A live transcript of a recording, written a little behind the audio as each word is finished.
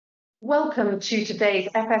Welcome to today's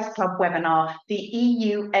FS Club webinar, the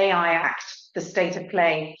EU AI Act, the State of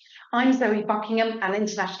Play. I'm Zoe Buckingham, an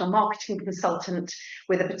international marketing consultant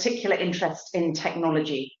with a particular interest in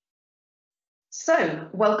technology. So,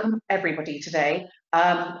 welcome everybody today.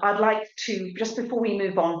 I'd like to, just before we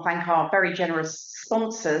move on, thank our very generous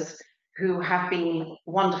sponsors who have been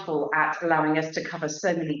wonderful at allowing us to cover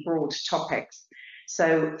so many broad topics.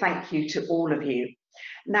 So thank you to all of you.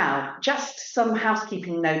 Now, just some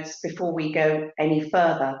housekeeping notes before we go any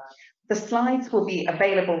further. The slides will be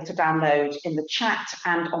available to download in the chat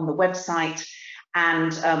and on the website,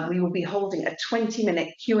 and we will be holding a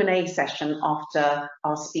 20-minute Q&A session after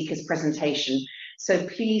our speaker's presentation. So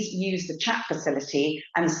please use the chat facility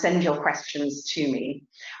and send your questions to me.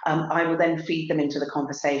 I will then feed them into the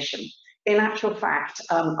conversation. In actual fact,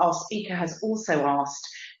 our speaker has also asked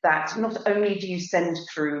that not only do you send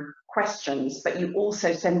through questions, but you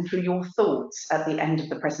also send through your thoughts at the end of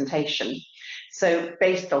the presentation. So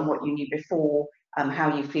based on what you knew before,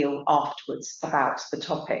 how you feel afterwards about the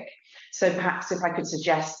topic. So perhaps if I could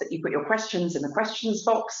suggest that you put your questions in the questions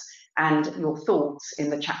box and your thoughts in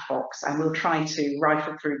the chat box, and we'll try to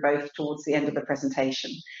rifle through both towards the end of the presentation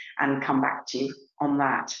and come back to you on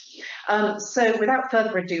that. So without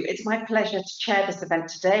further ado, it's my pleasure to chair this event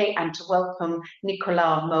today and to welcome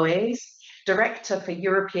Nicolas Moëse, Director for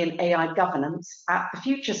European AI Governance at the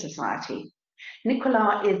Future Society.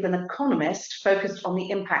 Nicolas is an economist focused on the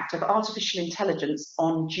impact of artificial intelligence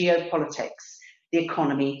on geopolitics, the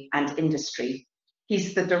economy and industry.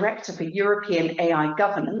 He's the Director for European AI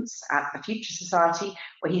Governance at the Future Society,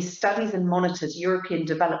 where he studies and monitors European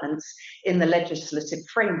developments in the legislative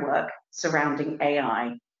framework surrounding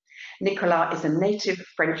AI. Nicolas is a native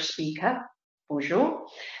French speaker, bonjour,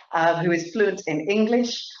 who is fluent in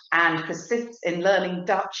English and persists in learning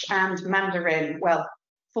Dutch and Mandarin. Well,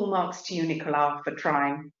 full marks to you, Nicolas, for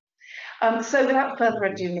trying. So without further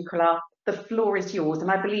ado, Nicolas, the floor is yours, and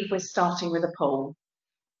I believe we're starting with a poll.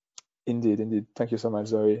 Indeed. Thank you so much,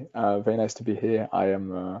 Zoe. Very nice to be here. I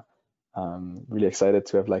am really excited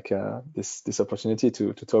to have this opportunity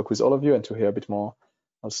to talk with all of you and to hear a bit more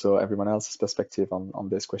also everyone else's perspective on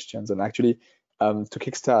these questions. And actually, to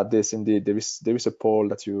kickstart this, indeed, there is a poll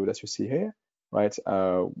that you see here, right?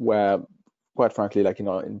 Where, quite frankly,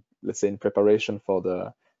 let's say in preparation for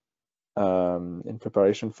the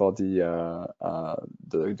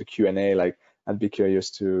Q&A, I'd be curious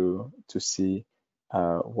to see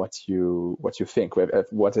what you think,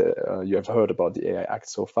 what you have heard about the AI Act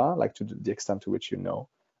so far, to the extent to which you know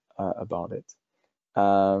about it.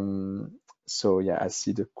 So yeah, I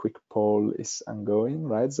see the quick poll is ongoing,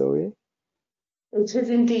 right, Zoe? It is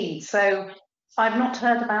indeed. So I've not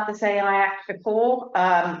heard about this AI Act before.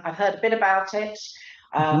 I've heard a bit about it.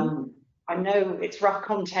 I know it's rough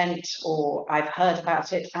content, or I've heard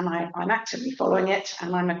about it, and I'm actively following it,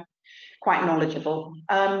 and I'm quite knowledgeable.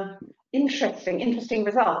 Interesting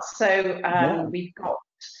results. So we've got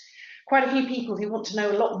quite a few people who want to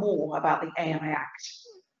know a lot more about the AI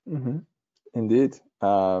Act. Indeed.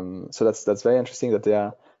 So that's very interesting that there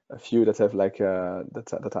are a few that have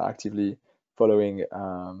that are actively following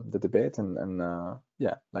the debate, and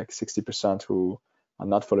yeah, 60% who are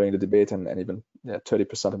not following the debate, and even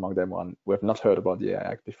 30% among them who have not heard about the AI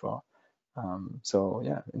Act before. So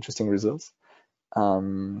yeah, interesting results.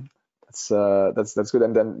 That's good.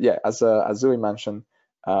 And then yeah, as Zoe mentioned,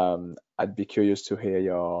 I'd be curious to hear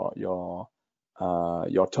your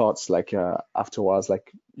thoughts afterwards,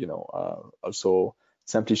 also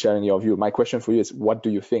simply sharing your view. My question for you is, what do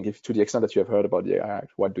you think, if to the extent that you have heard about the AI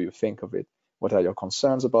Act, what do you think of it? What are your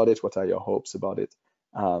concerns about it? What are your hopes about it?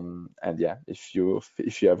 And yeah, if you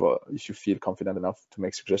feel confident enough to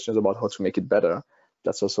make suggestions about how to make it better,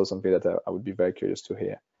 that's also something that I would be very curious to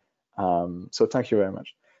hear. So thank you very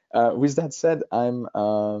much. With that said,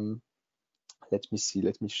 let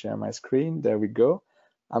me share my screen. There we go.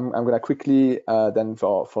 I'm gonna quickly then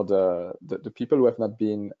for the people who have not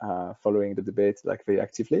been following the debate very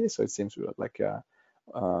actively. So it seems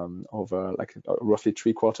over roughly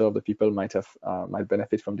 3/4 of the people might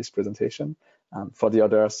benefit from this presentation. For the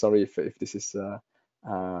others, sorry if this is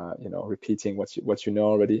repeating what you know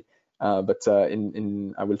already. But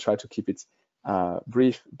I will try to keep it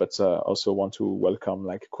brief, but also want to welcome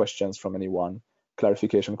questions from anyone,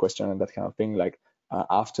 clarification question and that kind of thing,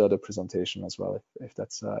 after the presentation as well, if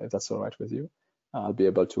that's all right with you. I'll be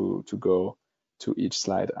able to go to each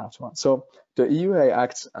slide afterwards. So the EU AI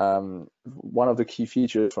Act, one of the key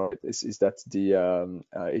features for it is that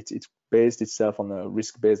it based itself on a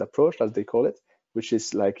risk-based approach, as they call it, which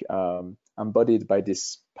is embodied by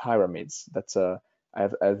these pyramids that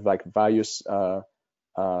have various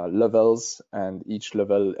levels, and each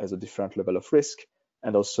level has a different level of risk.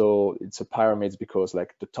 And also it's a pyramid because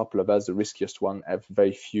like the top levels, the riskiest one, have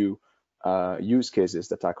very few use cases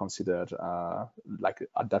that are considered like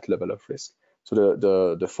at that level of risk. So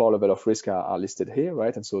the 4 level of risk are listed here,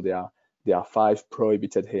 right? And so there are 5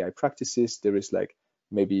 prohibited AI practices. There is like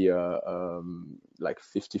maybe like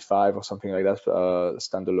 55 or something like that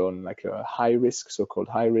standalone, like high risk, so-called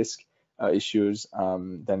high risk issues.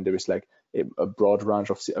 Then there is like a broader range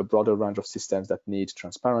of systems that need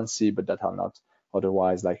transparency, but that are not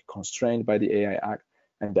otherwise like constrained by the AI Act.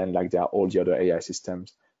 And then like there are all the other AI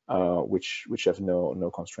systems which have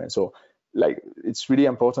no constraints. So like it's really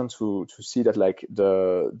important to see that like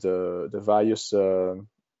the various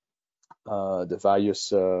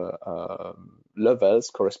levels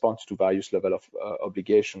correspond to various level of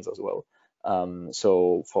obligations as well.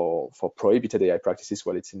 So for prohibited AI practices,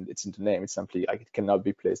 well, it's in the name. It's simply like it cannot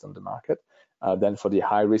be placed on the market. Then for the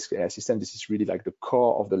high risk AI system, this is really like the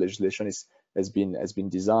core of the legislation has been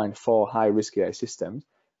designed for high risk AI systems.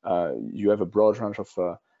 You have a broad range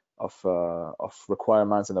of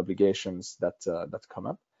requirements and obligations that come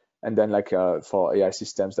up. And then like for AI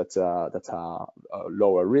systems that are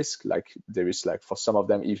lower risk, like there is like for some of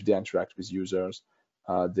them, if they interact with users,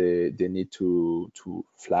 they need to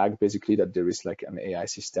flag basically that there is like an AI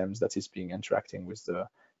systems that is being interacting with the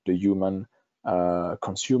human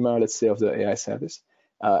consumer, let's say, of the AI service.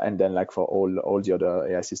 And then like for all the other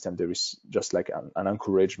AI systems, there is just like an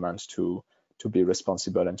encouragement to be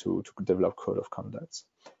responsible and to develop code of conduct.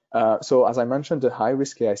 So as I mentioned, the high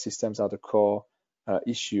risk AI systems are the core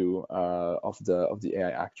issue of the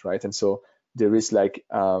AI Act, right? And so there is like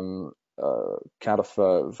kind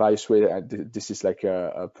of various way. This is like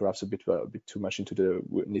perhaps a bit too much into the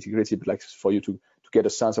nitty-gritty, but like for you to get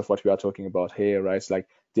a sense of what we are talking about here, right? It's like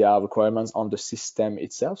there are requirements on the system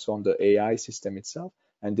itself, so on the AI system itself,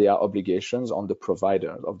 and there are obligations on the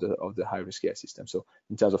provider of the high-risk AI system. So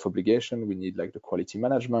in terms of obligation, we need like the quality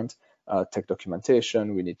management, tech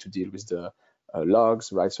documentation. We need to deal with the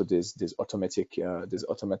logs, right? So there's automatic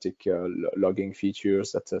logging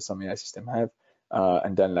features that some AI system have,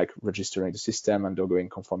 and then like registering the system, undergoing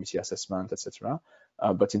conformity assessment, etc.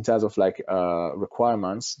 But in terms of like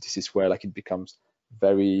requirements, this is where like it becomes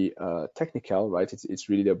very technical, right? It's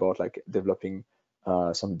really about like developing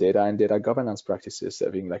some data and data governance practices,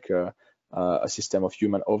 having like a system of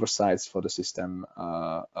human oversights for the system,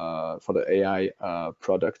 for the AI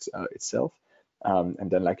product itself. And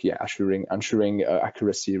then like, yeah, ensuring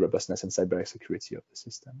accuracy, robustness, and cybersecurity of the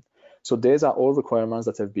system. So these are all requirements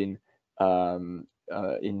that have been in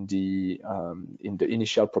the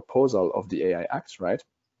initial proposal of the AI Act, right?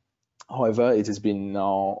 However, it has been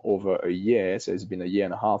now over a year, so it's been a year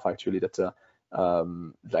and a half actually that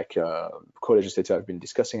co-legislators have been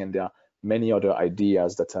discussing, and there are many other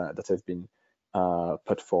ideas that have been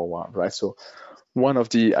put forward, right? So one of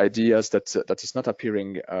the ideas that is not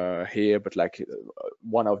appearing here, but like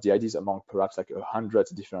one of the ideas among perhaps like 100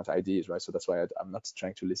 different ideas, right? So that's why I'm not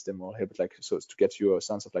trying to list them all here, but like, so to get you a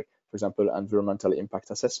sense of like, for example, environmental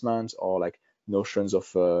impact assessment, or like notions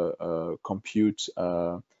of compute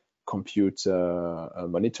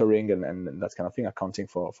monitoring and that kind of thing, accounting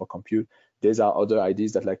for compute. These are other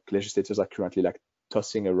ideas that like legislators are currently like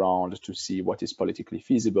tossing around to see what is politically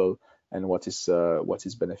feasible and what is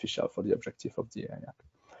beneficial for the objective of the AI Act.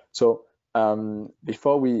 So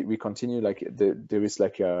before we continue, like there is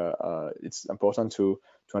like it's important to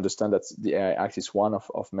understand that the AI Act is one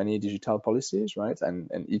of many digital policies, right?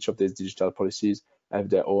 And each of these digital policies have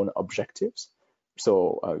their own objectives.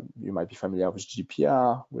 So you might be familiar with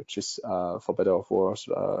GDPR, which is for better or worse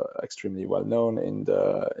extremely well known in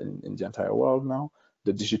the entire world now.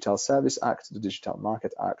 The Digital Service Act, the Digital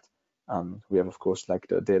Market Act. We have, of course, like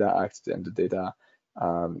the Data Act and the Data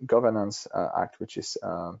Governance Act, which is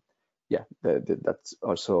that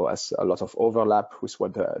also has a lot of overlap with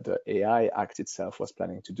what the AI Act itself was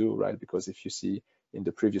planning to do, right? Because if you see in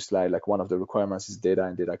the previous slide, like one of the requirements is data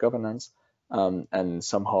and data governance. And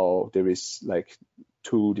somehow there is like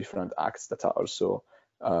 2 different acts that are also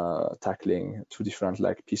tackling 2 different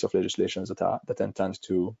like piece of legislations that intend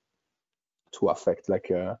to affect like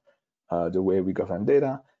the way we govern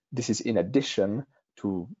data. This is in addition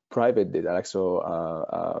to private data, like so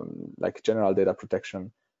like general data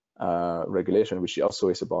protection regulation, which also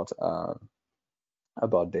is about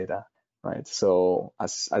data, right? So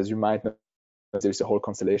as you might know, there is a whole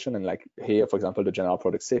constellation, and like here, for example, the general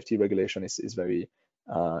product safety regulation is very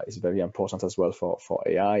important as well for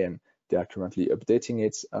AI, and they are currently updating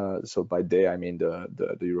it. So by they, I mean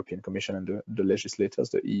the European Commission and the legislators,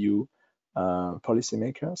 the EU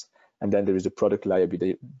policymakers. And then there is the product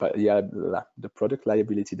liability, the product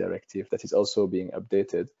liability directive that is also being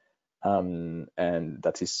updated. And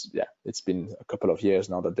that is, it's been a couple of years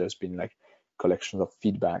now that there's been like collections of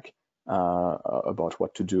feedback about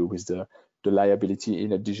what to do with the liability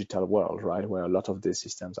in a digital world, right, where a lot of these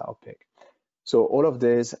systems are opaque. So all of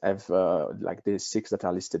these have, like the 6 that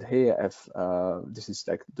are listed here, have, this is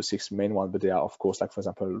like the 6 main ones, but they are, of course, like, for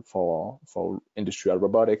example, for industrial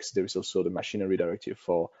robotics, there is also the machinery directive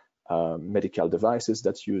for medical devices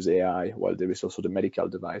that use AI, while there is also the medical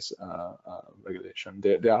device regulation.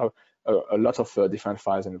 There are a lot of different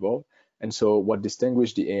files involved. And so what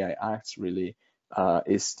distinguishes the AI Act really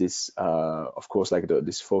is this, of course, like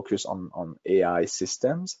this focus on AI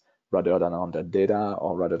systems rather than on the data,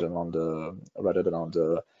 or rather than on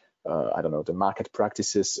the I don't know, the market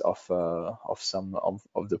practices of some of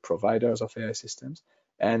the providers of AI systems.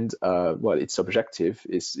 And well, its objective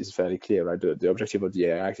is very clear, right? The objective of the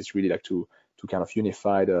AI Act is really like to kind of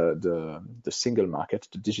unify the single market,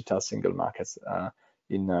 the digital single market,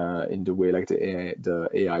 in the way like the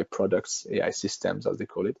AI products, AI systems, as they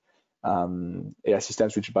call it. AI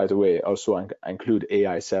systems, which, by the way, also include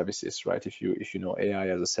AI services, right? If you know AI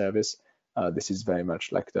as a service, this is very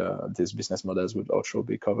much like these business models would also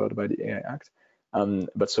be covered by the AI Act.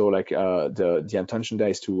 But so like the intention there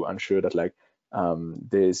is to ensure that like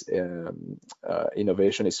this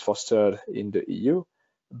innovation is fostered in the EU,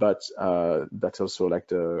 but that also like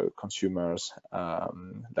the consumers,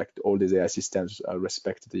 like all these AI systems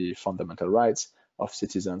respect the fundamental rights of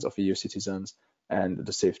citizens, of EU citizens, and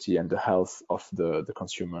the safety and the health of the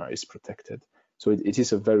consumer is protected. So it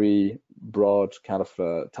is a very broad kind of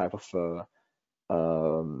type of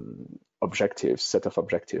objectives, set of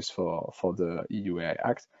objectives for the EU AI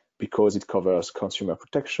Act, because it covers consumer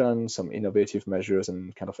protection, some innovative measures,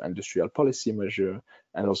 and kind of industrial policy measure,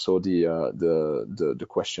 and also the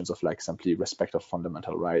questions of like simply respect of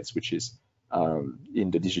fundamental rights, which is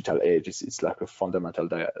in the digital age, it's like a fundamental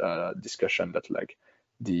discussion that like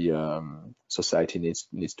the society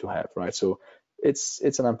needs to have, right? So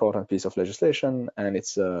it's an important piece of legislation, and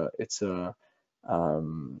it's one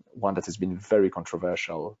that has been very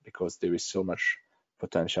controversial because there is so much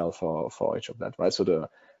potential for each of that, right? So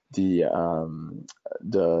the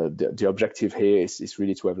objective here is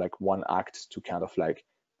really to have like one act to kind of like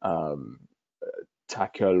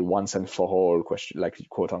tackle once and for all question, like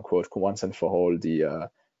quote unquote once and for all the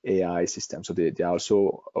AI system. So they are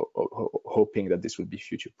also hoping that this will be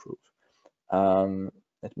future proof.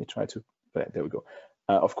 Let me try to, there we go.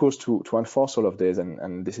 Of course, to enforce all of this,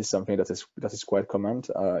 and this is something that is quite common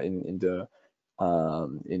in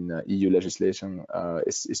EU legislation,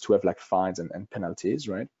 is to have like fines and penalties,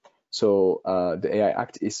 right? So the AI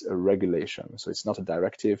Act is a regulation, so it's not a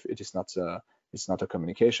directive. It's not a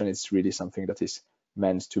communication. It's really something that is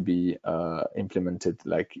meant to be implemented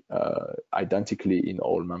like identically in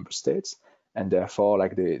all member states, and therefore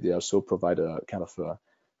like they also provide a kind of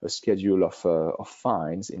a schedule of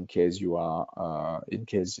fines in case you are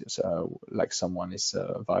like someone is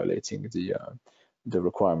violating the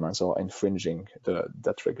requirements or infringing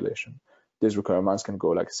that regulation. These requirements can go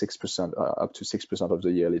like 6%, up to 6% of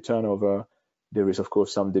the yearly turnover. There is of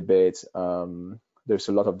course some debate. There's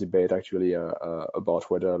a lot of debate actually about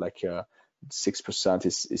whether like 6%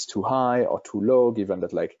 is too high or too low, given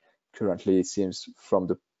that like currently it seems from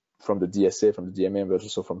the DSA, from the DMA, but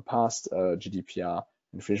also from past GDPR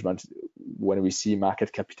infringement, when we see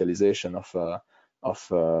market capitalization of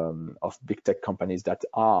big tech companies that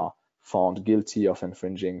are found guilty of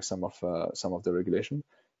infringing some of the regulation,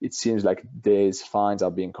 it seems like these fines are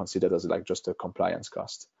being considered as like just a compliance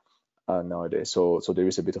cost nowadays. So there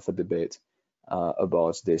is a bit of a debate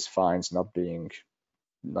about these fines not being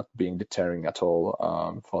deterring at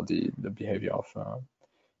all for the behavior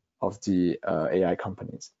of the AI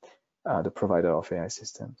companies, the provider of AI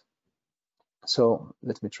systems. So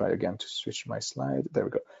let me try again to switch my slide. There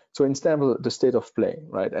we go. So instead of the state of play,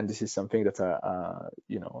 right? And this is something that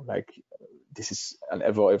you know, like this is an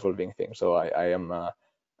ever-evolving thing. So I am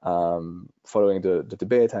following the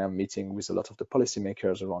debate. I am meeting with a lot of the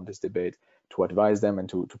policymakers around this debate to advise them and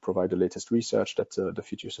to provide the latest research that the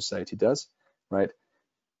Future Society does, right?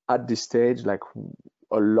 At this stage, like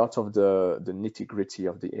a lot of the nitty-gritty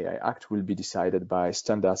of the AI Act will be decided by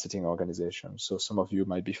standard setting organizations. So some of you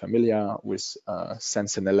might be familiar with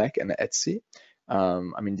Sensenelec and ETSI.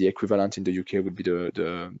 I mean, the equivalent in the UK would be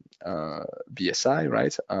the BSI,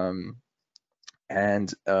 right?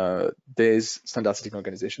 And these standard setting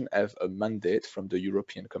organizations have a mandate from the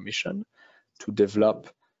European Commission to develop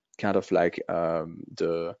kind of like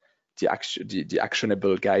the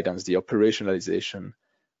actionable guidance, the operationalization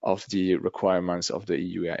of the requirements of the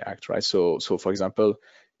EU AI Act, right? So for example,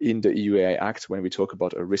 in the EU AI Act, when we talk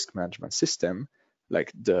about a risk management system,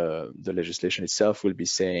 like the legislation itself will be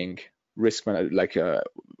saying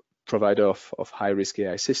provider of high risk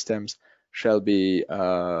AI systems shall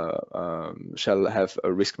have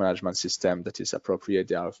a risk management system that is appropriate.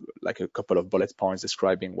 There are like a couple of bullet points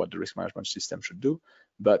describing what the risk management system should do,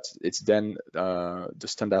 but it's then the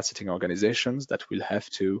standard setting organizations that will have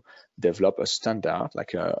to develop a standard,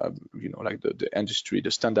 like the industry,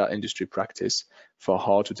 the standard industry practice for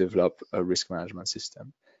how to develop a risk management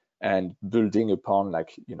system, and building upon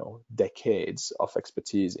decades of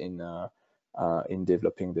expertise in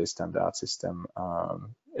developing the standard system,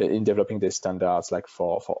 in developing the standards like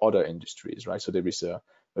for other industries, right? So there is a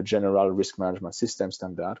general risk management system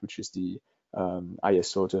standard, which is the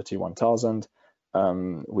ISO 31000,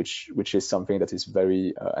 which is something that is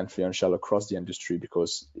very influential across the industry,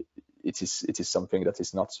 because it is something that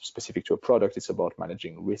is not specific to a product. It's about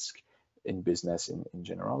managing risk in business in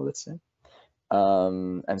general, let's say.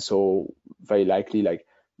 And so very likely, like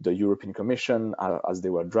the European Commission, as they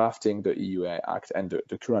were drafting the EU AI Act, and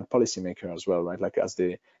the current policymaker as well, right? Like as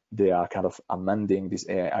they are kind of amending this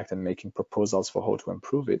AI Act and making proposals for how to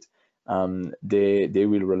improve it, they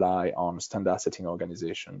will rely on standard setting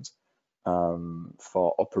organizations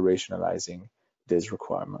for operationalizing these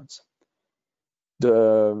requirements.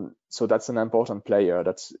 So that's an important player.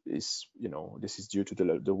 That is, this is due to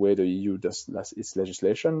the way the EU does its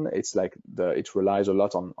legislation. It's like it relies a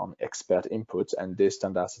lot on expert input, and these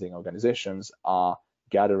standard setting organizations are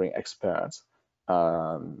gathering experts,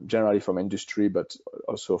 generally from industry, but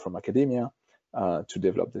also from academia, to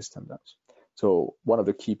develop these standards. So one of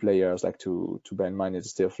the key players, like to bear in mind,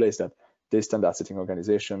 is is that this standard setting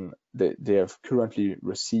organization, they have currently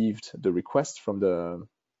received the request from the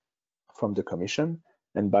Commission,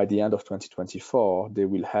 and by the end of 2024 they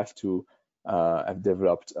will have to have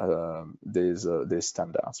developed these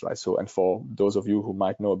standards, right? So, and for those of you who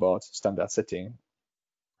might know about standard setting,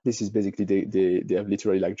 this is basically they have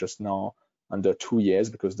literally like just now under 2 years,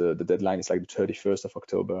 because the deadline is like the 31st of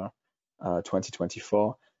October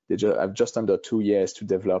 2024. They have just under 2 years to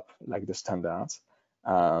develop like the standards,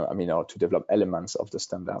 or to develop elements of the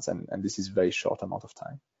standards, and this is very short amount of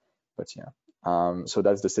time. But yeah, so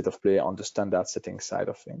that's the state of play on the standard setting side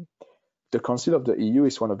of things. The Council of the EU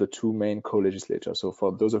is one of the two main co-legislators. So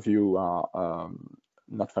for those of you who are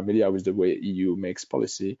not familiar with the way EU makes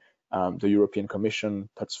policy, the European Commission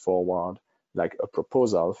puts forward like a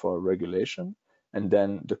proposal for a regulation, and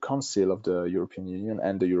then the Council of the European Union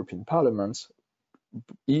and the European Parliament,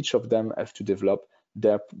 each of them have to develop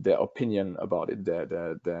their opinion about it,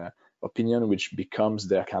 their opinion, which becomes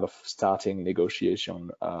their kind of starting negotiation,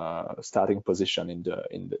 starting position in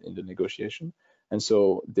the negotiation. And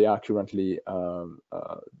so they are currently,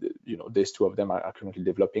 these two of them are currently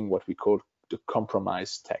developing what we call the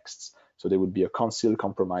compromise texts. So there would be a council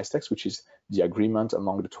compromise text, which is the agreement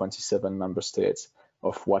among the 27 member states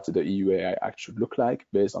of what the EU AI Act should look like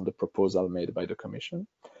based on the proposal made by the Commission.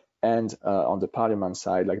 And on the Parliament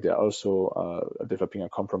side, like they're also developing a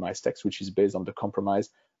compromise text, which is based on the compromise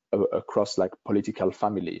across like political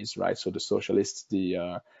families, right? So the socialists,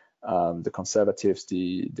 the conservatives,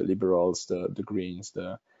 the liberals, the Greens,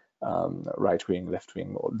 the right wing, left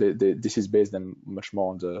wing. This is based on much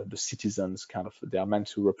more on the citizens kind of. They are meant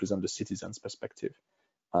to represent the citizens' perspective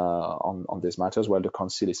on these matters, while the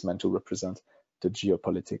Council is meant to represent the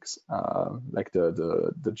geopolitics, like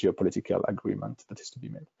the geopolitical agreement that is to be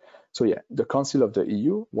made. So yeah, the Council of the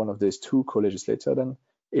EU, one of these two co-legislators, then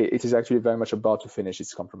it is actually very much about to finish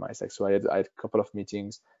its compromise text. So I had a couple of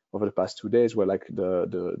meetings over the past 2 days where like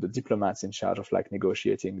the diplomats in charge of like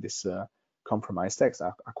negotiating this compromise text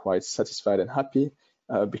are quite satisfied and happy,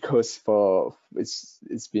 because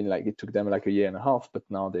it's been like, it took them like 1.5 years, but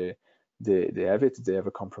now they have it. They have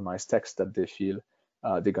a compromise text that they feel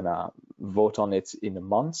they're gonna vote on it in a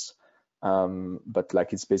month, but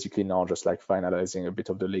like it's basically now just like finalizing a bit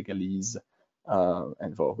of the legalese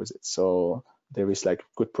involved with it. So there is like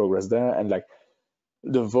good progress there, and like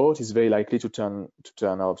the vote is very likely to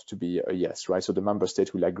turn out to be a yes, right? So the member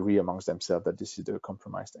states will agree amongst themselves that this is the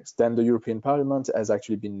compromise text. Then the European Parliament has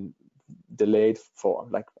actually been delayed for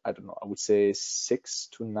like, I don't know, I would say 6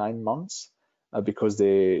 to 9 months, because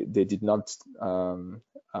they did not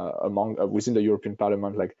within the European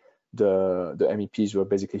Parliament, like the MEPs were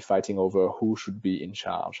basically fighting over who should be in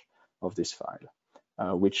charge of this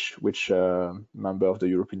file, which member of the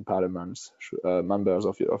European Parliament, members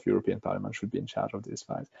of European Parliament should be in charge of these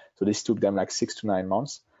files. So this took them like 6 to 9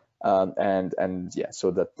 months, and yeah,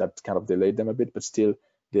 so that kind of delayed them a bit, but still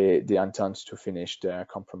they intend to finish their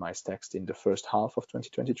compromise text in the first half of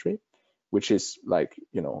 2023, which is like,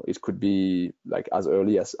 you know, it could be like as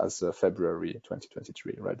early as February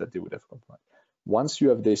 2023, right, that they would have compromised. Once you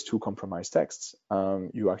have these two compromise texts,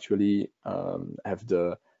 you actually have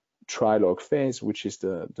the trilogue phase, which is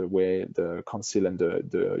the way the Council and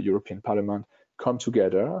the European Parliament come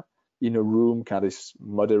together in a room kind of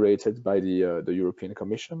moderated by the European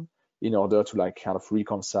Commission in order to like kind of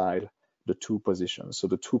reconcile the two positions. So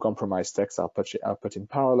the two compromise texts are put in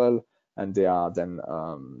parallel, and they are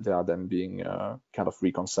then being kind of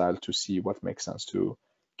reconciled to see what makes sense to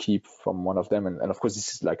keep from one of them. And of course,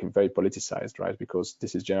 this is like very politicized, right? Because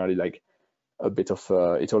this is generally like a bit of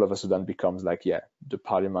it all of a sudden becomes like, yeah, the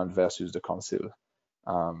Parliament versus the Council,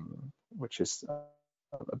 which is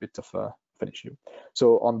a bit of an issue.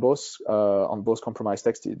 So on both compromise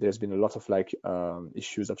texts, there's been a lot of like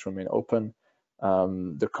issues that remain open.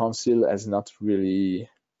 The Council has not really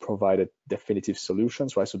provided definitive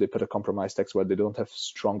solutions, right? So they put a compromise text where they don't have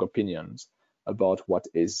strong opinions about what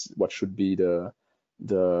should be the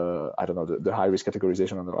I don't know, the high risk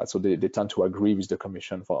categorization on the right. So they tend to agree with the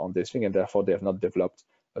Commission on this thing, and therefore they have not developed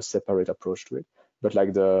a separate approach to it. But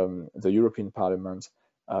like the European Parliament,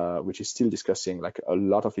 which is still discussing like a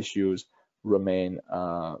lot of issues, remain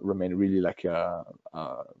really like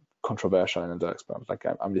controversial and under-explored. Like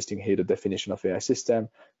I'm listing here the definition of AI system,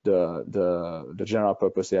 the general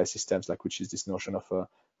purpose AI systems, like which is this notion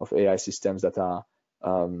of AI systems that are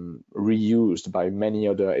reused by many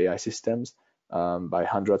other AI systems, by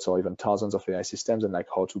hundreds or even thousands of AI systems, and like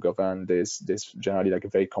how to govern this generally like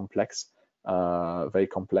very complex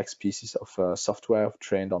pieces of software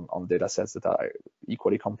trained on data sets that are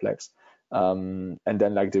equally complex. And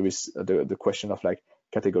then like there is the question of like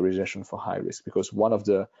categorization for high risk, because one of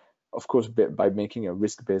the, of course, by making a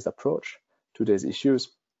risk-based approach to these issues,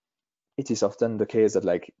 it is often the case that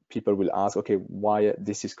like people will ask, okay, why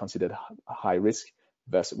this is considered high risk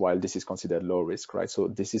versus while this is considered low risk, right? So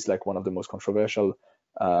this is like one of the most controversial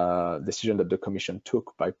decisions that the Commission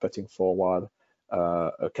took by putting forward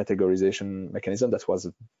a categorization mechanism that was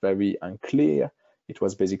very unclear. It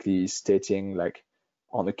was basically stating like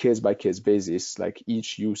on a case-by-case basis, like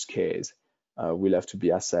each use case will have to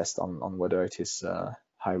be assessed on whether it is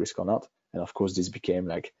high risk or not. And of course, this became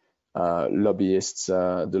like lobbyists,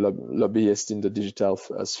 lobbyists in the digital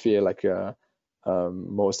sphere, like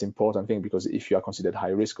most important thing, because if you are considered high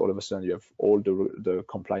risk, all of a sudden you have all the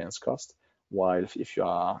compliance cost. While if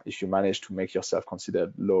you manage to make yourself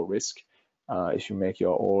considered low risk, if you make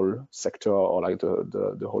your whole sector or like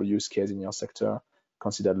the whole use case in your sector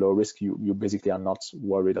considered low risk, you basically are not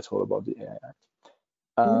worried at all about the AI Act.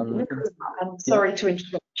 I'm sorry to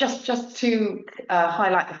interrupt. Just to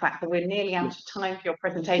highlight the fact that we're nearly out of time for your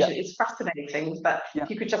presentation. It's fascinating, but if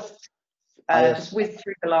you could just whiz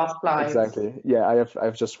through the last slides. Exactly. Yeah, I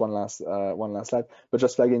have just one last slide. But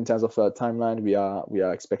just like in terms of timeline, we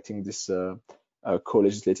are expecting this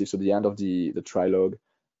co-legislative, so the end of the trilogue,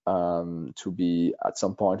 to be at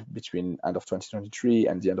some point between end of 2023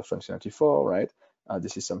 and the end of 2024, right?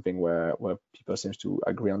 This is something where people seem to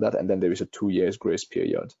agree on that, and then there is a 2 years grace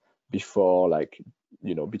period before, like,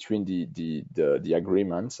 you know, between the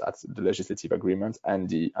agreements at the legislative agreement and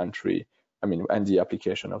the entry, and the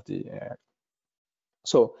application of the AI Act.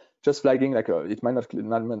 So just flagging, like it might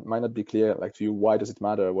not be clear, like, to you, why does it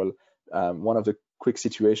matter? Well, one of the quick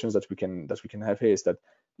situations that we can have here is that,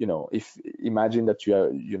 you know, if imagine that you are,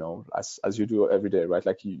 you know, as you do every day, right?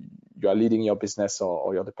 Like you are leading your business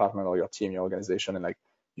or your department or your team, your organization, and like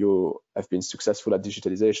you have been successful at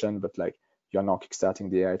digitalization, but like you're now kickstarting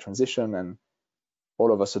the AI transition, and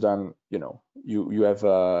all of a sudden, you know,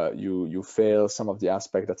 you fail some of the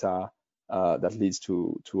aspects that are that leads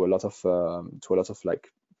to a lot of like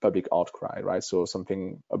public outcry, right? So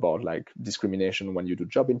something about like discrimination when you do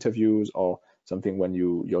job interviews, or something when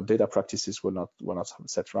your data practices were not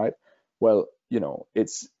set right. Well, you know,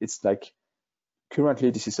 it's like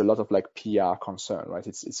currently this is a lot of like PR concern, right?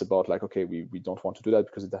 It's about like, okay, we don't want to do that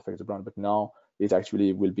because it affects the brand, but now it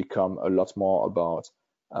actually will become a lot more about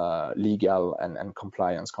legal and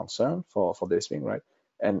compliance concern for this thing, right?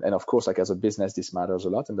 And of course, like as a business, this matters a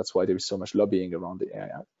lot, and that's why there is so much lobbying around the AI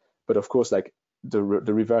Act. But of course, like the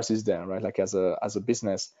reverse is there, right? Like as a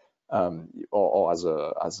business, or as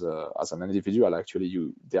an individual,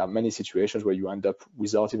 actually, there are many situations where you end up,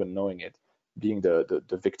 without even knowing it, being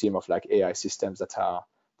the victim of like AI systems that are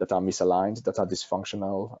misaligned, that are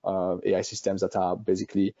dysfunctional, AI systems that are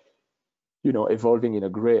basically, you know, evolving in a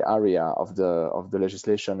gray area of the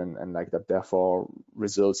legislation, and like that therefore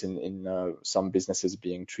results in some businesses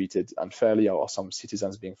being treated unfairly, or some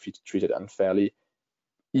citizens being treated unfairly,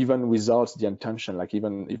 even without the intention, like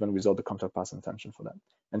even without the counterpart's intention for that.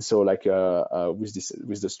 And so like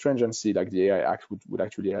with the stringency, like the AI Act would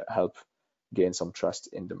actually help gain some trust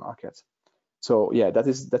in the market. So yeah, that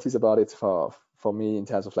is about it for me in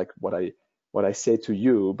terms of like what I say to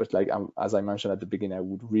you. But like as I mentioned at the beginning, I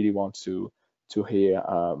would really want to hear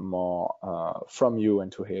more from you and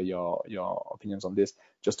to hear your opinions on this.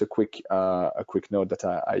 Just a quick note that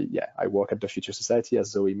I work at the Future Society,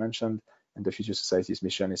 as Zoe mentioned, and the Future Society's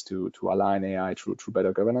mission is to align AI through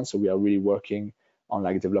better governance. So we are really working on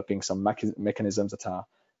like developing some mechanisms that are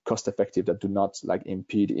cost effective, that do not like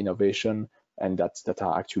impede innovation, and that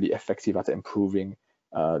are actually effective at improving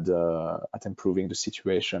the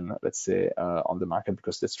situation, let's say, on the market,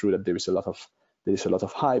 because that's true that there is a lot of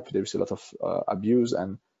hype, there is a lot of abuse,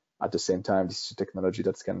 and at the same time, this is a technology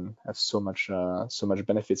that can have so much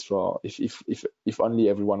benefits for if only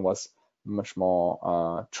everyone was much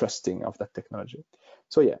more trusting of that technology.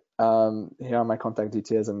 So yeah, here are my contact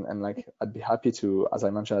details, and like I'd be happy to, as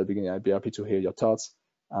I mentioned at the beginning, I'd be happy to hear your thoughts.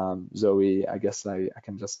 Zoe, I guess I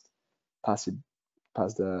can just pass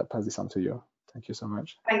this on to you. Thank you so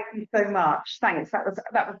much. Thank you so much. Thanks.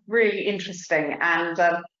 That was really interesting and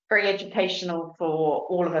very educational for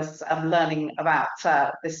all of us learning about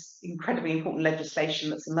this incredibly important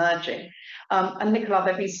legislation that's emerging. And Nicolas,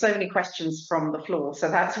 there've been so many questions from the floor, so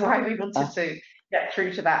that's why we wanted to get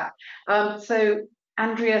through to that. So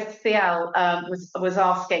Andrea Thiel was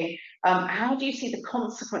asking, how do you see the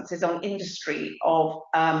consequences on industry of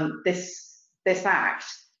this act?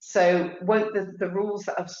 So won't the rules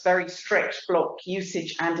that are very strict block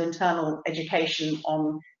usage and internal education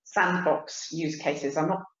on sandbox use cases? I'm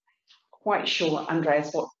not quite sure,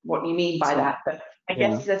 Andreas, what you mean by that, but I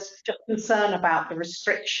guess there's just concern about the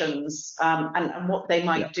restrictions and what they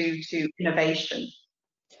might do to innovation.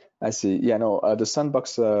 I see. Yeah, no, the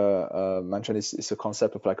sandbox mentioned is a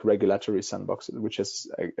concept of like regulatory sandbox, which has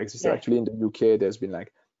existed actually in the UK. There's been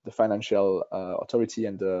like the Financial Authority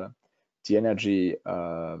and the energy,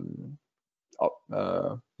 I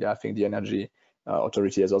think the Energy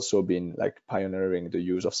Authority has also been like pioneering the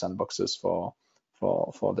use of sandboxes for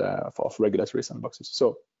regulatory sandboxes.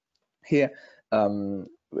 So here,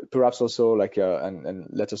 perhaps also like and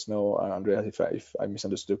let us know, Andrea, if I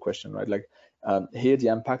misunderstood the question, right? Like here, the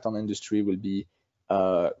impact on industry will be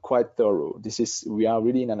quite thorough. We are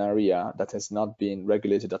really in an area that has not been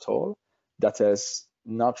regulated at all. That has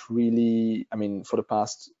not really, I mean, for the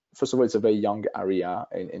past. First of all, it's a very young area.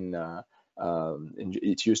 It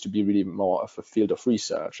used to be really more of a field of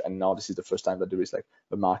research, and now this is the first time that there is like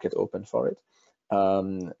a market open for it.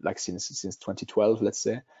 Like since 2012, let's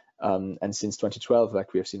say, and since 2012,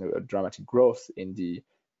 like we have seen a dramatic growth in the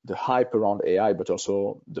hype around AI, but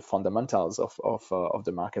also the fundamentals of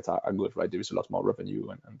the market are good, right? There is a lot more revenue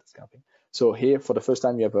and this kind of thing. So here, for the first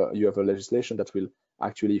time, you have a legislation that will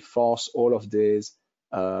actually force all of these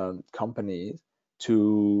companies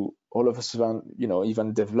to all of a sudden,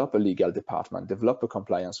 even develop a legal department, develop a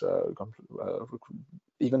compliance,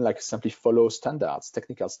 even like simply follow standards,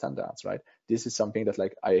 technical standards, right? This is something that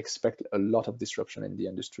like I expect a lot of disruption in the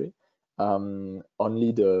industry.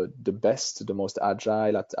 Only the best, the most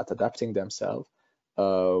agile at adapting themselves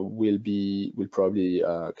will probably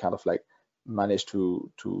kind of like manage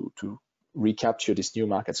to recapture this new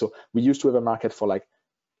market. So we used to have a market for like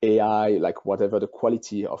AI, like whatever the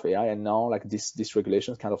quality of AI, and now like this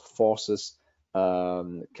regulation kind of forces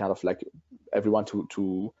kind of like everyone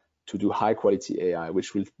to do high quality AI,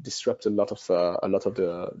 which will disrupt a lot of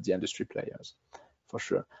the industry players, for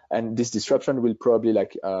sure. And this disruption will probably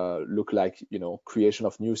like look like creation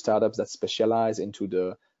of new startups that specialize into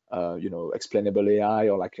the explainable AI,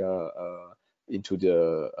 or like into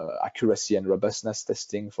the accuracy and robustness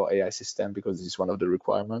testing for AI system, because this is one of the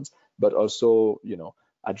requirements. But also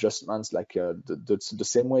adjustments like the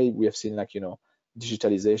same way we have seen like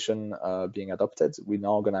digitalization being adopted, we're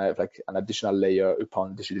now gonna have like an additional layer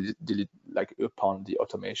upon upon the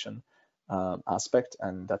automation aspect,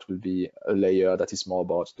 and that will be a layer that is more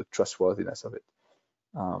about the trustworthiness of it.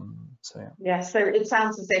 So so it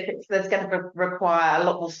sounds as if there's going to require a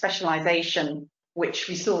lot more specialization, which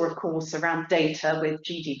we saw, of course, around data with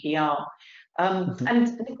GDPR. And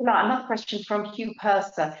Nicolas, another question from Hugh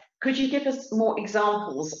Purser. Could you give us more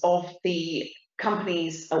examples of the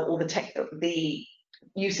companies or the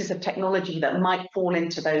uses of technology that might fall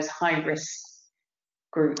into those high risk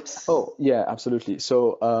groups? Oh yeah, absolutely.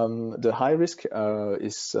 So the high risk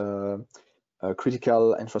is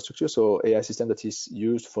critical infrastructure. So AI system that is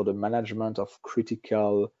used for the management of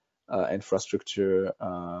critical infrastructure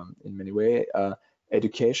in many ways.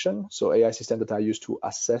 Education. So AI systems that are used to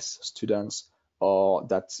assess students, or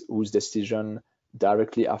whose decision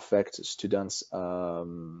directly affect students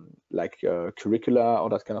like curricula or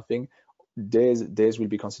that kind of thing, days will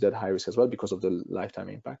be considered high risk as well because of the lifetime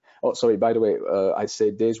impact. Oh, sorry, by the way, I say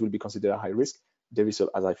days will be considered high risk. There is,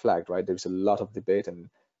 as I flagged, right, there is a lot of debate, and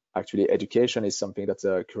actually education is something that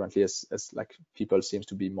currently as like people seems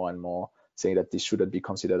to be more and more saying that this shouldn't be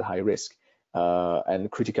considered high risk.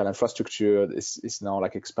 And critical infrastructure is now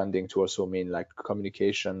like expanding to also mean like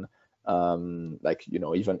communication, like, you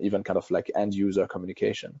know, even kind of like end user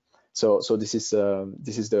communication. So this is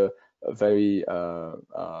the very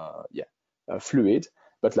fluid,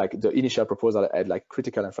 but like the initial proposal had like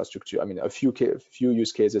critical infrastructure. I mean, a few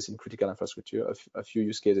use cases in critical infrastructure, a few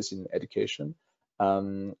use cases in education,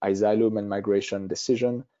 asylum and migration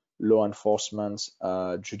decision, law enforcement,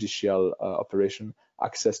 judicial operation,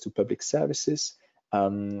 access to public services.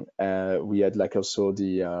 We had like also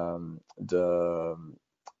there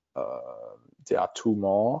are two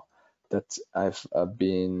more that I've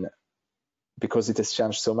been, because it has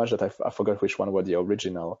changed so much that I forgot which one were the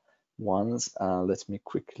original ones. Let me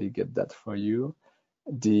quickly get that for you.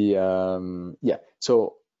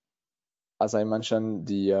 So as I mentioned,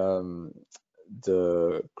 the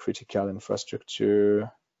critical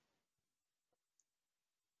infrastructure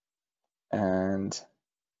and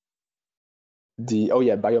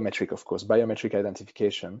biometric, of course, biometric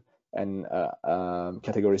identification and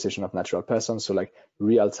categorization of natural persons. So like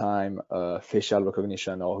real-time facial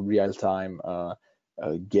recognition or real-time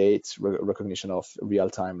gait recognition of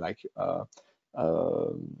real-time like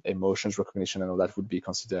emotions recognition and all that would be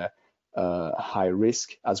considered high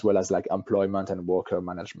risk, as well as like employment and worker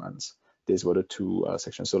management. These were the two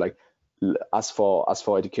sections. So like as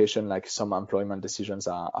for education, like some employment decisions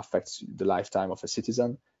affect the lifetime of a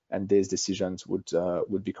citizen, and these decisions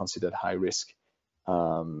would be considered high risk,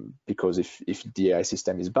 because if the AI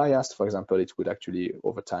system is biased, for example, it would actually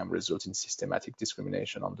over time result in systematic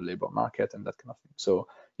discrimination on the labor market and that kind of thing. So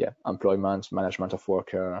yeah, employment, management of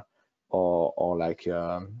worker, or like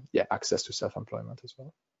access to self-employment as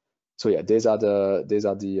well. So yeah, these are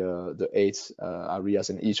the 8 areas,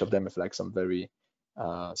 and each of them have like some very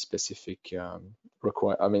specific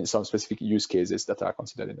some specific use cases that are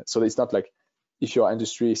considered in it. So it's not like if your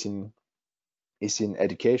industry is in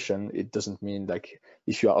education, it doesn't mean like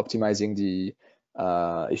if you are optimizing the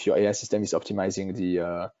if your AI system is optimizing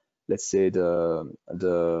the let's say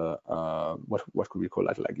what could we call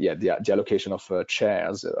that, like the allocation of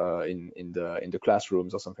chairs in the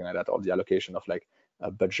classrooms or something like that, or the allocation of like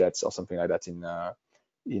budgets or something like that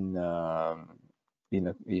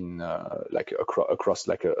like across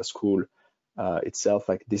like a school itself,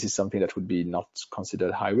 like this is something that would be not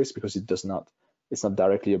considered high risk because it's not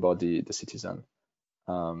directly about the citizen,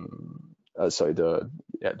 sorry, the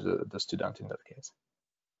student in that case,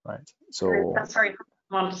 right? So that's very important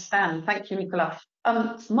to understand. Thank you, Nicolas.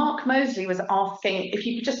 Mark Mosley was asking if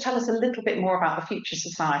you could just tell us a little bit more about the Future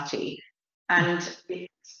Society and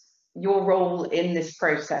your role in this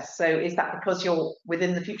process. So is that because you're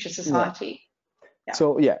within the Future Society? Yeah.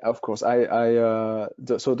 So yeah, of course. So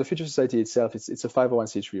the Future Society itself, it's a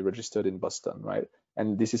 501c3 registered in Boston, right?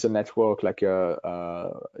 And this is a network, like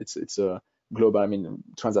it's a global, I mean,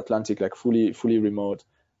 transatlantic, like fully remote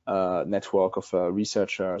network of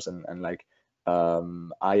researchers, and like I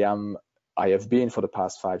have been for the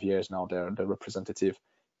past 5 years now the representative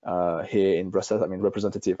here in Brussels. I mean,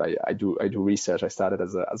 representative. I do research. I started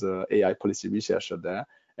as a AI policy researcher there,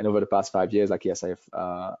 and over the past 5 years, like yes, I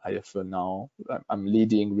have now I'm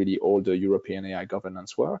leading really all the European AI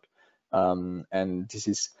governance work, and this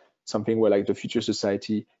is something where like the Future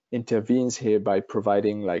Society intervenes here by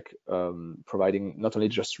providing not only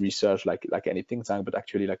just research like any think tank, but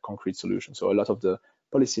actually like concrete solutions. So a lot of the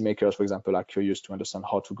policymakers, for example, are curious to understand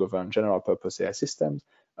how to govern general purpose AI systems,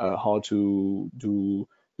 how to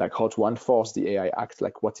enforce the AI Act,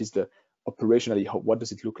 like what is the operationally, what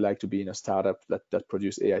does it look like to be in a startup that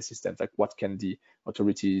produce AI systems? Like what can the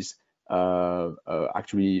authorities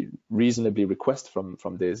actually reasonably request from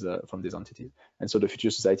these entities? And so the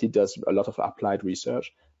Future Society does a lot of applied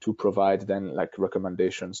research to provide then like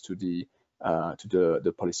recommendations to the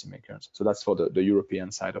policymakers. So that's for the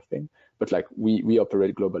European side of things. But like we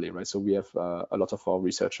operate globally, right? So we have a lot of our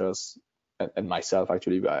researchers and myself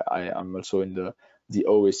actually. I am also in the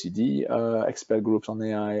OECD expert groups on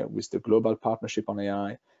AI, with the Global Partnership on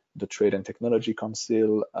AI, the Trade and Technology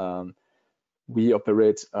Council. We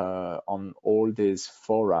operate on all these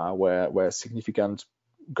fora where significant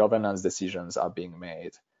governance decisions are being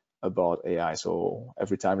made about AI. So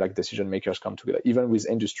every time like decision makers come together, even with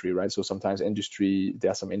industry, right? So sometimes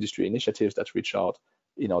there are some industry initiatives that reach out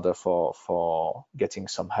in order for getting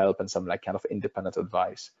some help and some like kind of independent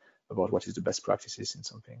advice about what is the best practices in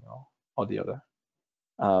something or the other.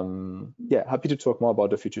 Yeah, happy to talk more about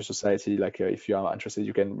the future society. Like if you are interested,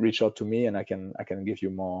 you can reach out to me, and I can give you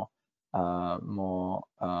more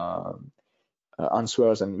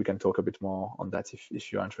answers, and we can talk a bit more on that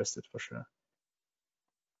if you're interested, for sure.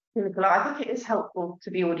 I think it is helpful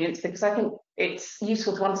to the audience because I think it's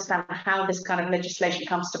useful to understand how this kind of legislation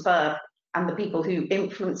comes to birth and the people who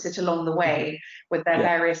influence it along the way with their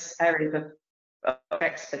various areas of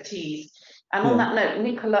expertise. And on that note,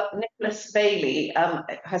 Nicholas Bailey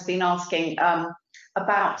has been asking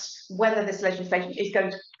about whether this legislation is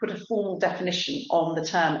going to put a formal definition on the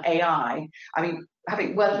term AI. I mean,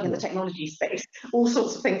 working in the technology space, all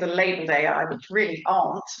sorts of things are labelled AI, which really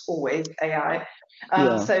aren't always AI.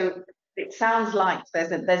 So it sounds like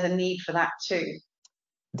there's a need for that too.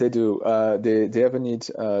 They do. They have a need.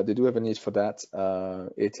 They do have a need for that.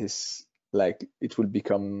 It is like it will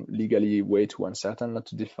become legally way too uncertain not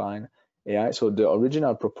to define AI. So the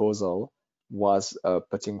original proposal was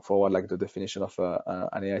putting forward like the definition of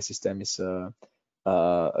an AI system is a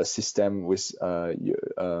system with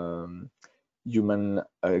human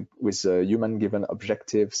given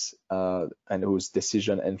objectives and whose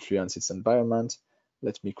decision influence its environment.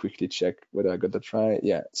 Let me quickly check whether I got that right.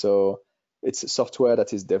 Yeah, so it's software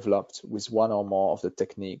that is developed with one or more of the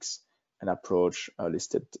techniques and approach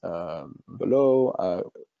listed below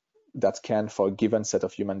that can, for a given set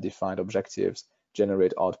of human-defined objectives,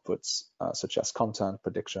 generate outputs such as content,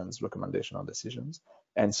 predictions, recommendation, or decisions.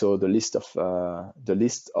 And so the list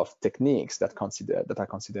of techniques that are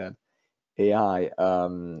considered AI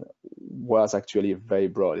was actually very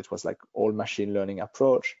broad. It was like all machine learning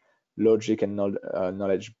approach, logic and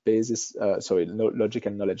knowledge-based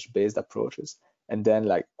approaches, and then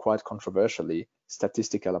like quite controversially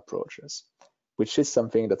statistical approaches, which is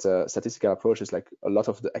something that statistical approaches, like a lot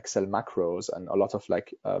of the Excel macros and a lot of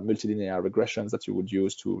like multilinear regressions that you would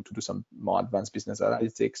use to do some more advanced business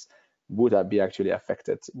analytics would be actually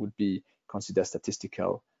affected, would be considered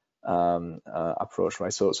statistical approach,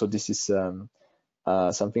 right? So this is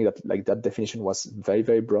something that like that definition was very,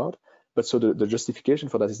 very broad. But so the justification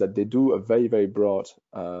for that is that they do a very, very broad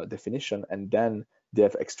definition, and then they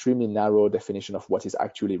have extremely narrow definition of what is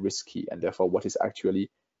actually risky and therefore what is actually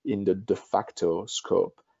in the de facto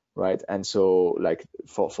scope, right? And so like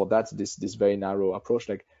for that, this very narrow approach,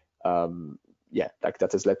 like like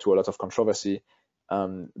that has led to a lot of controversy.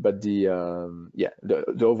 But the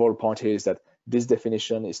overall point here is that this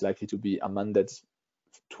definition is likely to be amended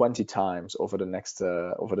 20 times over the next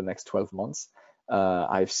 12 months.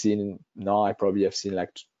 I probably have seen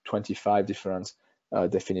like 25 different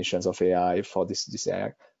definitions of AI for this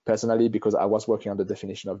AI. Personally, because I was working on the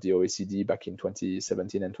definition of the OECD back in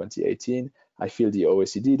 2017 and 2018, I feel the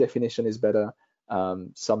OECD definition is better.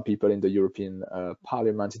 Some people in the European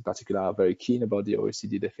Parliament in particular are very keen about the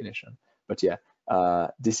OECD definition. But yeah,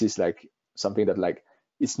 this is like something that like,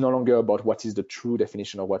 it's no longer about what is the true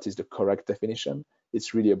definition or what is the correct definition.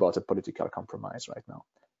 It's really about a political compromise right now.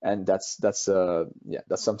 And that's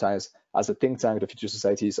sometimes, as a think tank, the Future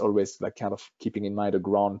Society is always like kind of keeping in mind the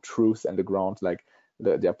ground truth and the ground like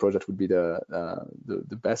the approach that would be the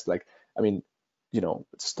best. Like, I mean, you know,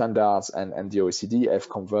 standards and the OECD have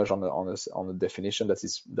converged on a definition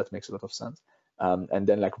that makes a lot of sense. And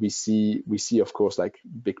then like we see of course like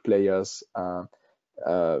big players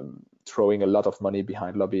throwing a lot of money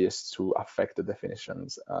behind lobbyists to affect the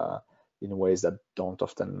definitions in ways that don't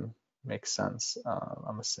often make sense,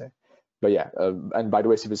 I must say. But yeah, and by the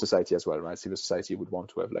way, civil society as well, right? Civil society would want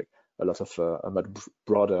to have like a lot of a much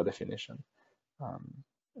broader definition.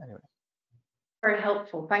 Anyway. Very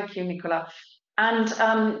helpful, thank you, Nicolas. And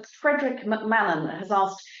Frederick McMahon has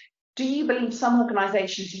asked, do you believe some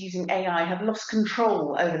organisations using AI have lost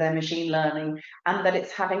control over their machine learning and that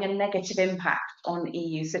it's having a negative impact on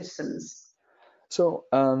EU citizens? So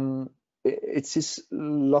it is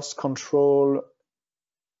lost control.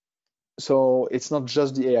 So it's not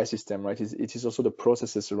just the AI system, right? It is also the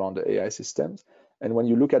processes around the AI systems. And when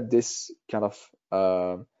you look at this kind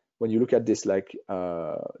of, when you look at this like,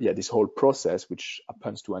 this whole process, which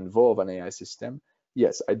happens to involve an AI system,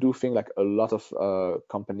 yes, I do think like a lot of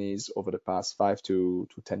companies over the past 5 to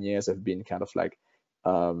 10 years have been kind of like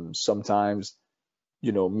sometimes,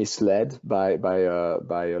 you know, misled by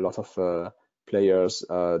a lot of players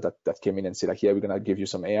that came in and said like, yeah, we're gonna give you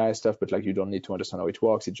some AI stuff, but like you don't need to understand how it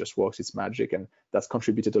works. It just works. It's magic, and that's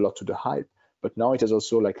contributed a lot to the hype. But now it has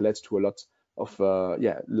also like led to a lot of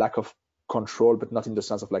lack of control, but not in the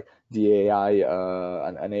sense of like the AI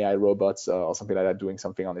an AI robots or something like that doing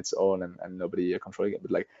something on its own and nobody controlling it,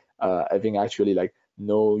 but like having actually like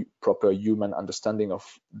no proper human understanding of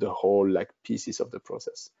the whole like pieces of the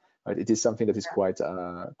process. right? It is something that is quite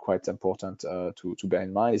important to bear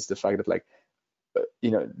in mind. Is the fact that like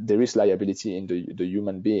there is liability in the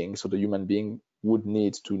human being, so the human being would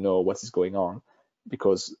need to know what is going on,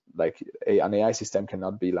 because like an AI system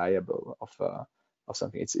cannot be liable of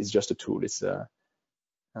something. It's just a tool. It's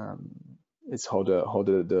how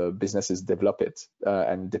the businesses develop it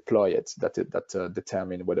and deploy it that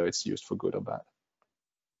determine whether it's used for good or bad.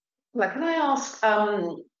 Like, can I ask?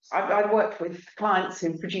 I've worked with clients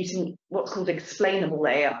who are producing what's called explainable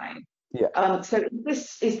AI. Yeah. So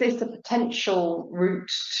is this a potential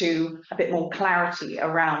route to a bit more clarity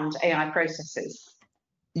around AI processes?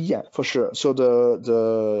 Yeah, for sure. So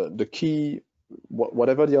the key,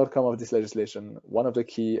 whatever the outcome of this legislation, one of the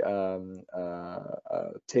key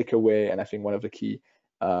takeaway, and I think one of the key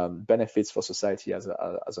benefits for society as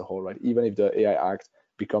a whole, right? Even if the AI Act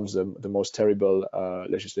becomes the most terrible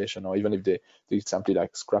legislation, or even if they simply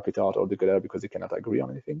like scrap it out altogether because they cannot agree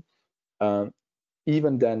on anything,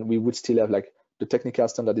 even then we would still have like the technical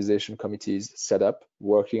standardization committees set up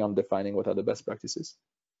working on defining what are the best practices.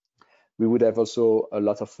 We would have also a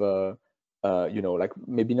lot of like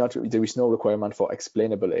maybe not, there is no requirement for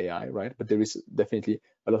explainable AI, right? But there is definitely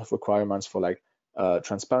a lot of requirements for like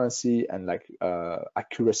transparency and like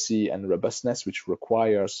accuracy and robustness, which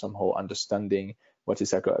requires somehow understanding what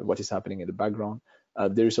is happening in the background.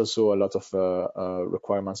 There is also a lot of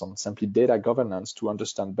requirements on simply data governance to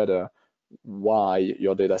understand better why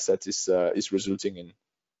your data set is resulting in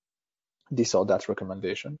this or that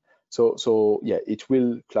recommendation. So yeah, it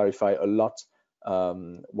will clarify a lot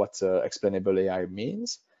what explainable AI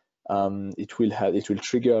means. It will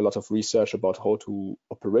trigger a lot of research about how to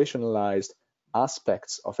operationalize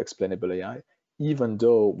aspects of explainable AI, even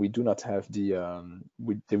though we do not have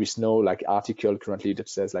there is no like article currently that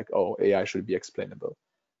says like, oh, AI should be explainable.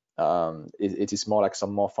 It is more like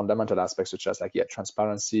some more fundamental aspects, such as like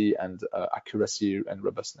transparency and accuracy and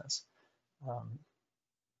robustness.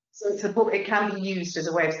 So it can be used as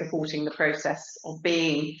a way of supporting the process of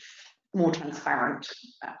being more transparent.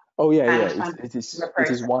 Oh yeah, it is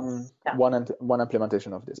one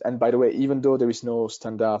implementation of this. And by the way, even though there is no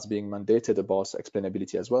standards being mandated about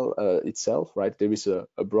explainability as well itself, right? There is a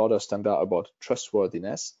broader standard about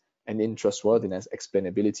trustworthiness, and in trustworthiness,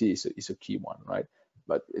 explainability is a key one, right?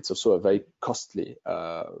 But it's also a very costly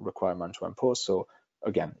requirement to impose. So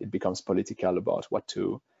again, it becomes political about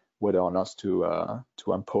whether or not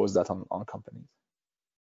to impose that on companies.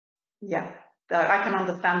 Yeah, I can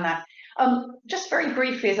understand that. Just very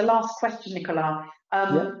briefly, as a last question, Nicolas,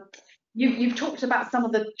 you've talked about some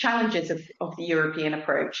of the challenges of the European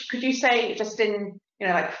approach. Could you say, just in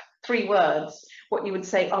like 3 words, what you would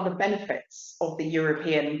say are the benefits of the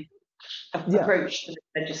European approach to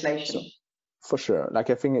the legislation? So, for sure,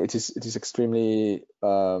 like I think it is extremely.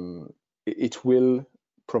 It will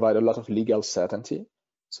provide a lot of legal certainty.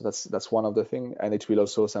 So that's one of the things, and it will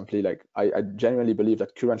also simply like I genuinely believe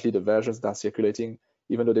that currently the versions that are circulating,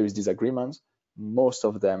 even though there is disagreement, most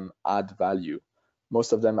of them add value.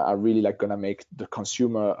 Most of them are really like gonna make the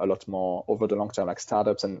consumer a lot more over the long term, like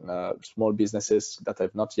startups and small businesses that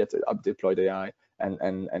have not yet deployed AI,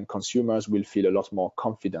 and consumers will feel a lot more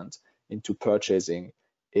confident into purchasing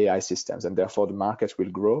AI systems, and therefore the market will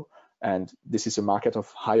grow. And this is a market of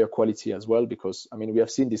higher quality as well, because I mean we have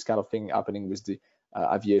seen this kind of thing happening with the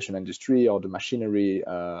aviation industry or the machinery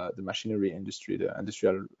industry, the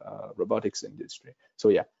industrial robotics industry. So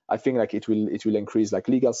yeah, I think like it will increase like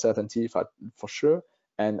legal certainty for sure,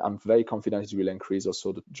 and I'm very confident it will increase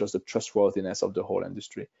also just the trustworthiness of the whole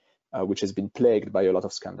industry, which has been plagued by a lot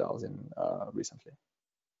of scandals recently.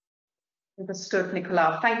 Understood,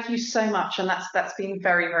 Nicolas. Thank you so much, and that's been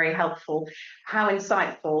very, very helpful. How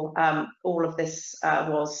insightful all of this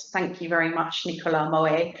was. Thank you very much, Nicolas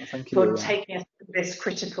Moët, for taking us through this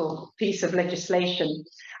critical piece of legislation.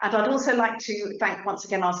 And I'd also like to thank once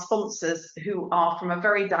again our sponsors, who are from a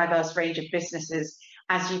very diverse range of businesses,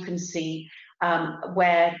 as you can see,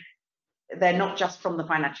 where they're not just from the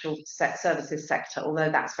financial services sector, although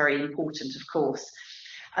that's very important, of course.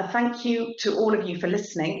 Thank you to all of you for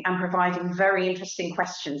listening and providing very interesting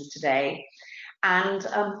questions today. And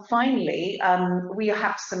finally, we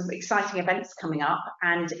have some exciting events coming up,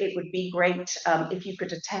 and it would be great if you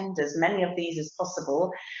could attend as many of these as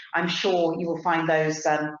possible. I'm sure you will find those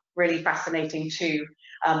really fascinating too.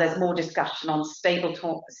 There's more discussion on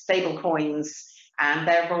stable coins and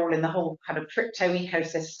their role in the whole kind of crypto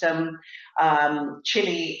ecosystem,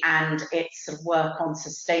 Chile and its sort of work on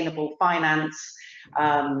sustainable finance,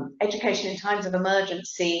 education in times of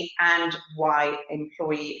emergency, and why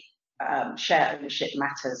employee share ownership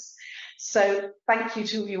matters. So thank you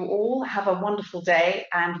to you all. Have a wonderful day,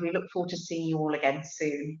 and we look forward to seeing you all again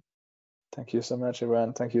soon. Thank you so much,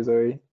 everyone. Thank you, Zoe.